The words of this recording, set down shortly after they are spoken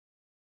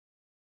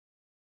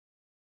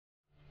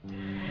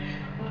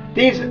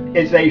This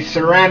is a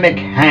ceramic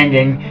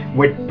hanging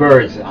with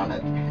birds on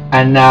it.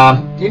 And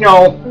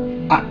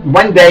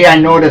one day I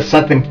noticed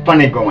something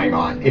funny going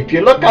on. If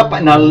you look up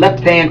in the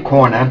left-hand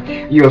corner,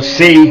 you'll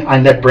see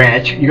on the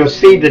branch, you'll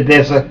see that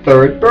there's a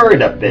third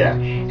bird up there.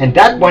 And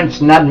that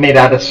one's not made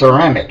out of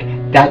ceramic.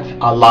 That's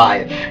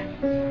alive.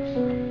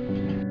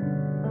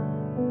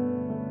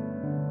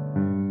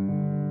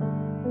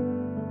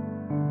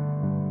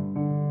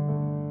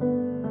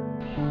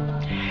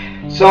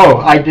 So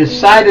I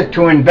decided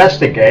to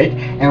investigate,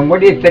 and what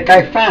do you think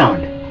I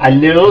found? A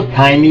little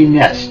tiny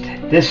nest.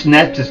 This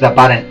nest is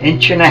about 1.5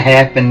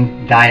 inches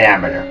in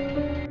diameter.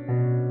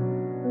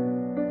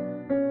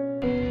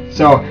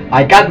 So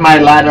I got my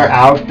ladder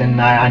out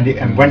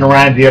and went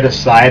around the other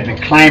side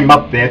and climbed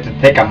up there to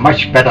take a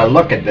much better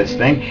look at this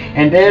thing,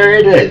 and there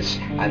it is,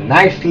 a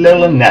nice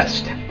little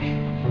nest.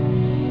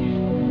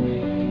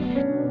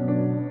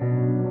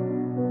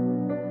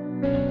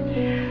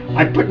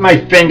 I put my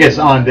fingers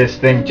on this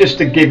thing just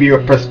to give you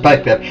a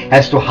perspective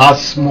as to how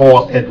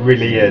small it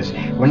really is.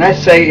 When I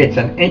say it's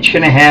 1.5 inches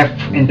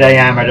in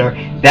diameter,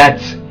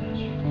 that's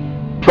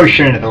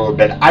pushing it a little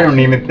bit. I don't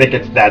even think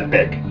it's that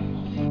big.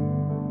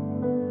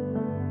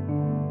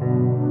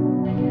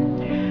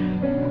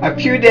 A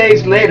few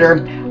days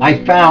later,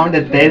 I found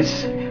that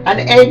there's an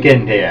egg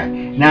in there.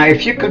 Now,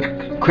 if you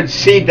could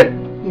see the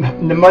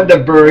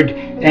mother bird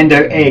and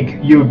the egg,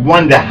 you'd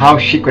wonder how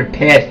she could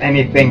pass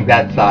anything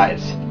that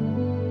size.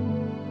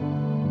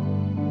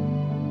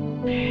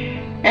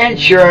 And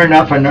sure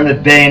enough, another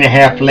 1.5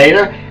 days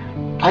later,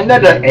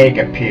 another egg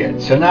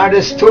appeared. So now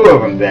there's 2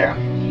 of them there.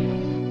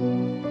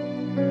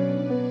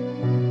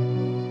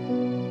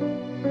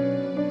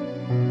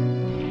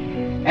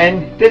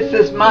 And this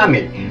is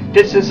Mommy.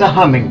 This is a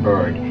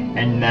hummingbird.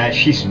 And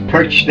she's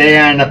perched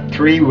there in a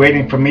tree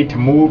waiting for me to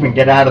move and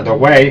get out of the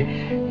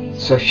way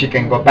so she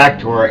can go back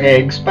to her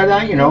eggs. But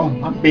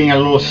I'm being a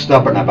little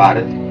stubborn about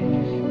it.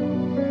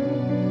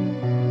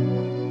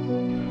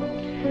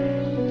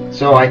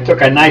 So I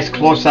took a nice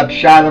close-up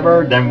shot of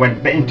her, then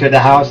went into the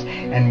house,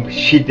 and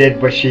she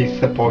did what she's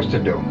supposed to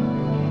do.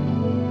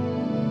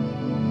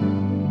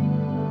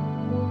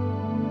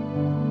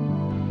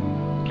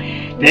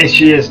 There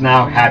she is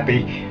now,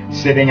 happy,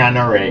 sitting on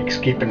her eggs,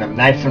 keeping them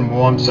nice and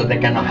warm so they're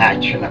going to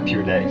hatch in a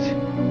few days.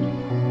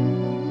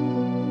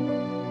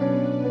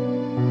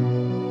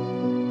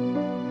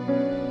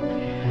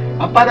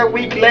 About a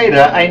week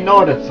later, I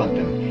noticed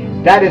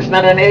something. That is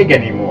not an egg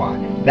anymore.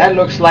 That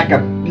looks like a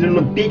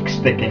little beak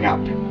sticking up.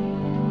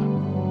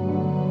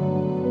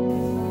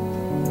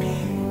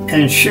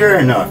 And sure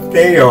enough,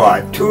 they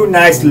are 2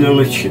 nice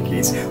little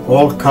chickies,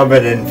 all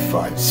covered in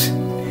fuzz.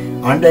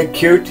 Aren't they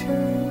cute?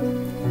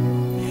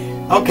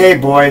 Okay,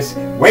 boys,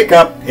 wake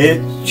up.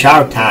 It's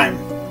chow time.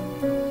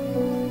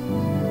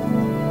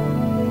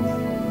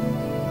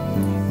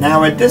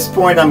 Now at this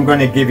point, I'm going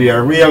to give you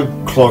a real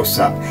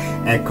close-up.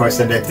 And of course,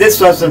 if this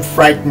doesn't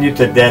frighten you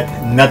to death,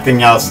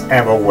 nothing else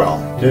ever will.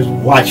 Just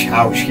watch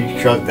how she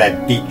shoves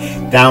that beak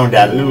down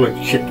that little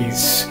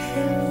chickie's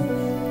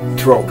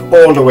throat,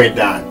 all the way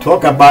down.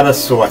 Talk about a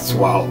sword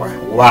swallower.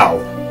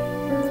 Wow.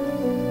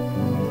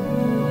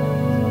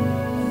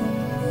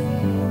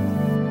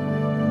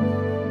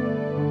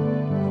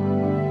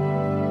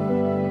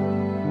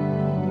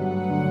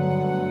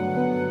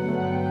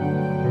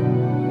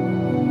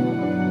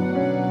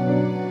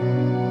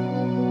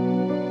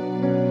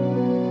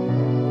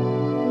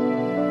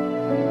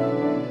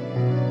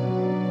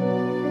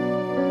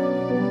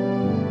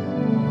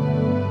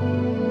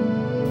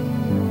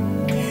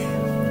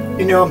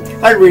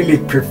 I really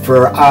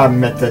prefer our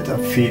method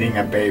of feeding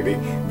a baby.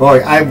 Boy,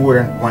 I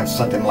wouldn't want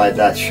something like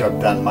that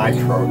shoved down my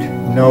throat.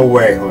 No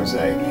way,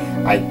 Jose.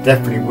 I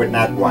definitely would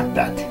not want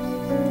that.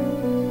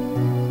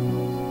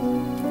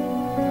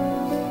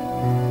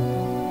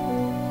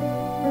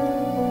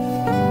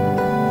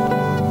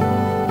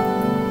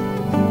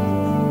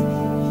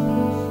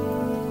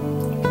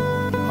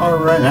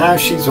 Alright, now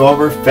she's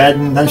overfed,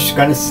 and then she's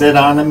going to sit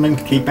on him and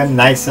keep him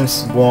nice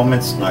and warm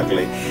and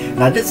snuggly.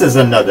 Now this is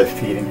another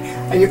feeding.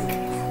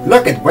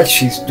 Look at what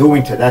she's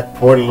doing to that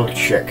poor little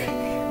chick.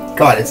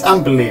 God, it's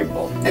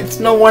unbelievable. It's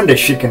no wonder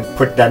she can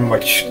put that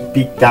much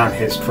beak down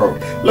his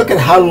throat. Look at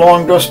how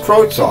long those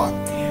throats are.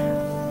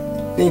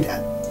 I mean,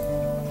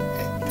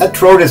 that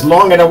throat is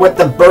longer than what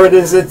the bird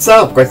is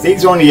itself, because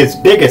he's only as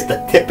big as the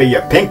tip of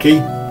your pinky.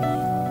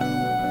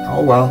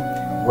 Oh well,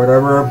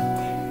 whatever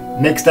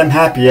makes them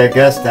happy, I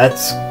guess.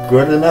 That's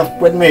good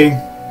enough with me.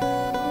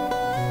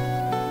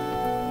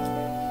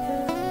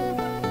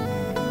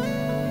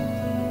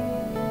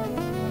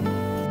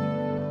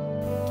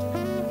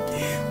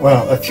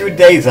 Well, a few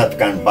days have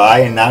gone by,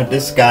 and now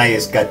this guy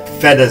has got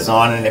feathers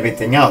on and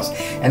everything else.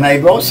 And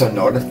I've also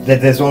noticed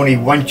that there's only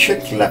 1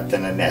 chick left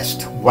in the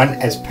nest. 1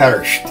 has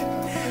perished.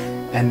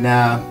 And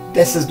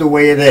this is the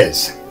way it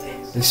is.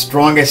 The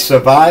strongest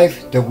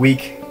survive, the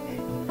weak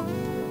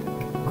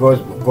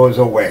goes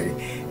away.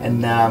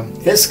 And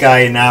this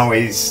guy now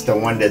is the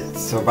one that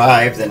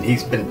survived, and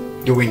he's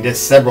been doing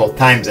this several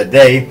times a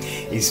day.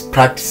 He's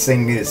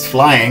practicing his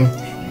flying.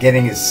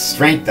 getting his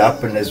strength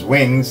up and his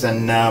wings,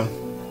 and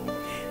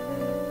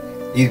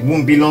it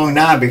won't be long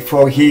now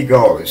before he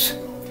goes.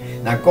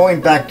 Now, going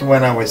back to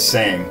what I was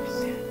saying,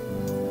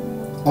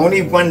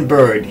 only one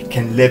bird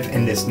can live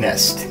in this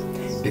nest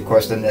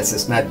because the nest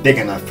is not big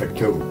enough for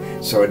two.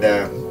 So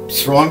the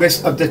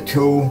strongest of the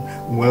two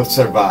will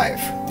survive.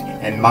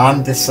 And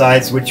mom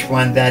decides which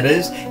one that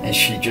is, and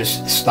she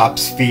just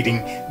stops feeding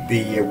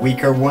the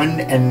weaker one,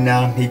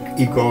 and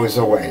he goes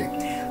away.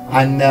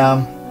 And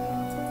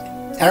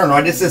I don't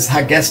know, this is,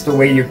 I guess, the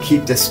way you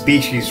keep the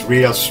species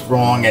real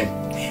strong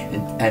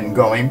and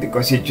going,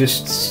 because you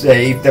just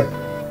save the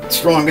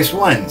strongest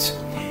ones.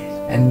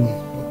 And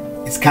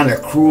it's kind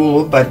of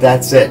cruel, but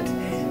that's it.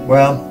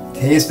 Well,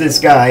 here's this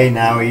guy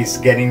now. He's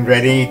getting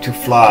ready to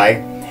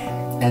fly,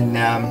 and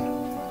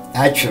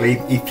actually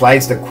he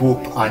flies the coop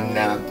on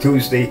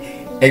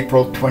Tuesday,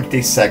 April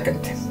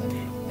 22nd,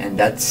 and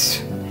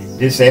that's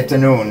this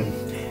afternoon.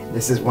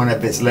 This is one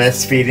of his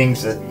last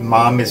feedings that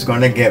mom is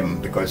going to give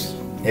him, because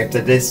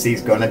after this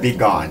he's going to be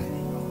gone.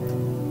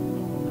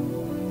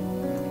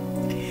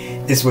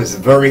 This was a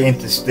very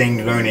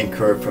interesting learning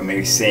curve for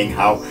me, seeing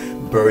how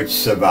birds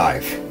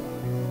survive.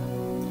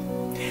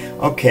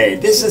 Okay,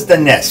 this is the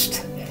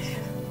nest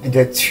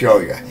to show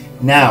you.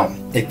 Now,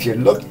 if you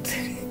looked,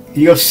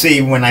 you'll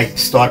see when I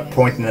start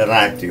pointing it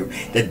out to you,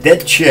 the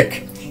dead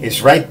chick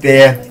is right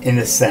there in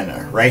the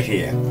center, right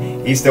here.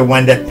 He's the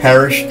one that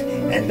perished,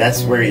 and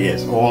that's where he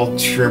is, all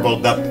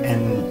shriveled up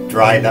and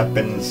dried up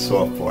and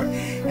so forth.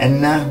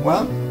 And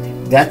well,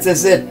 that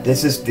is it.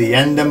 This is the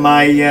end of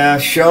my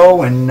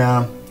show, and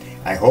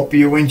I hope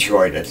you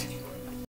enjoyed it.